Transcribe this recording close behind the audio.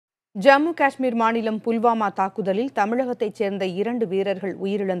ஜம்மு காஷ்மீர் மாநிலம் புல்வாமா தாக்குதலில் தமிழகத்தைச் சேர்ந்த 2 வீரர்கள்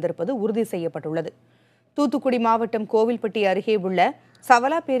உயிரிழந்திருப்பது உறுதி செய்யப்பட்டுள்ளது. தூத்துக்குடி மாவட்டம் கோவில்பட்டி அருகே உள்ள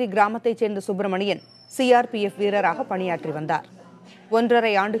சவலாப்பேரி கிராமத்தைச் சேர்ந்த சுப்பிரமணியன் சிஆர்பிஎஃப் வீரராக பணியாற்றி வந்தார்.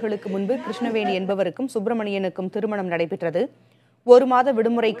 1.5 ஆண்டுகளுக்கு முன்பு கிருஷ்ணவேணி என்பவருக்கும் சுப்பிரமணியனுக்கும் திருமணம் நடைபெற்றது. 1 மாத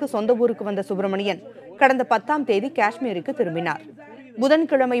விடுமுறைக்கு சொந்த ஊருக்கு வந்த சுப்பிரமணியன் கடந்த 10ஆம் தேதி காஷ்மீருக்கு திரும்பினார்.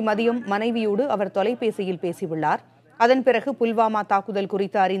 புதன்கிழமை மதியம் மனைவியோடு அவர் தொலைபேசியில் பேசியுள்ளார். அதன் பிறகு புல்வாமா தாக்குதல்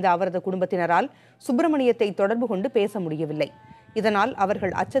குறித்து அறிந்த அவரது குடும்பத்தினரால் சுப்பிரமணியத்தை தொடர்பு கொண்டு பேச முடியவில்லை. இதனால்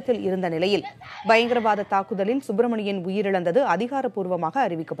அவர்கள் அச்சத்தில் இருந்த நிலையில் பயங்கரவாத தாக்குதலில் சுப்பிரமணியன் உயிரிழந்தது அதிகாரப்பூர்வமாக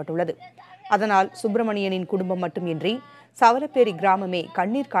அறிவிக்கப்பட்டுள்ளது. அதனால் சுப்பிரமணியனின் குடும்பம் மட்டுமின்றி சவலப்பேரி கிராமமே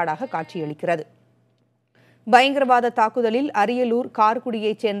கண்ணீர் காடாக காட்சியளிக்கிறது. பயங்கரவாத தாக்குதலில் அரியலூர்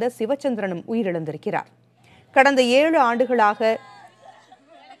கார்குடியைச் சேர்ந்த சிவச்சந்திரனும் உயிரிழந்திருக்கிறார். கடந்த 7 ஆண்டுகளாக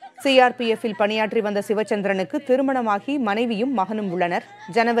சிஆர்பிஎஃப்பில் பணியாற்றி வந்த சிவச்சந்திரனுக்கு திருமணமாகி மனைவியும் மகனும் உள்ளனர்.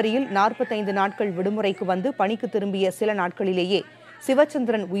 ஜனவரியில் 45 நாட்கள் விடுமுறைக்கு வந்து பணிக்கு திரும்பிய சில நாட்களிலேயே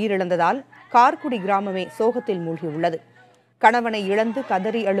சிவச்சந்திரன் உயிரிழந்ததால் கார்குடி கிராமமே சோகத்தில் மூழ்கியுள்ளது. கணவனை இழந்து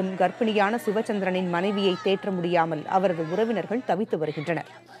கதறி அழும் கர்ப்பிணியான சிவச்சந்திரனின் மனைவியை தேற்ற முடியாமல் அவரது உறவினர்கள் தவித்து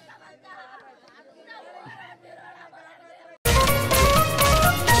வருகின்றனர்.